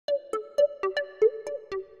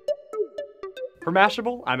For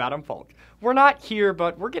Mashable, I'm Adam Falk. We're not here,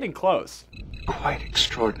 but we're getting close. Quite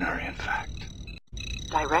extraordinary, in fact.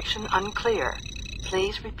 Direction unclear.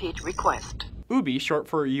 Please repeat request. UBI, short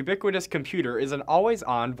for Ubiquitous Computer, is an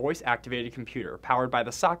always-on, voice-activated computer powered by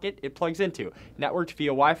the socket it plugs into, networked via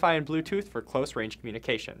Wi-Fi and Bluetooth for close-range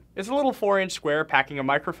communication. It's a little 4-inch square packing a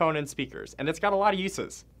microphone and speakers, and it's got a lot of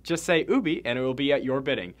uses. Just say UBI and it will be at your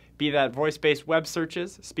bidding, be that voice-based web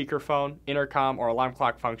searches, speakerphone, intercom, or alarm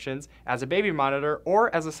clock functions, as a baby monitor,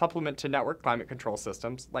 or as a supplement to network climate control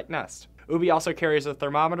systems like Nest. UBI also carries a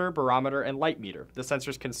thermometer, barometer, and light meter. The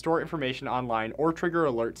sensors can store information online or trigger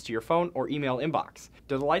alerts to your phone or email inbox.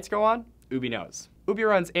 Do the lights go on? UBI knows. UBI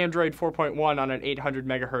runs Android 4.1 on an 800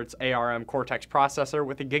 MHz ARM Cortex processor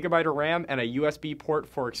with a gigabyte of RAM and a USB port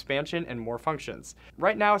for expansion and more functions.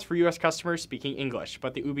 Right now it's for US customers speaking English,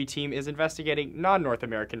 but the UBI team is investigating non-North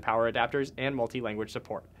American power adapters and multi-language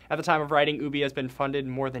support. At the time of writing, UBI has been funded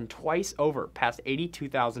more than twice over, past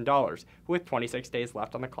 $82,000, with 26 days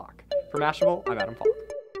left on the clock. For Mashable, I'm Adam Falk.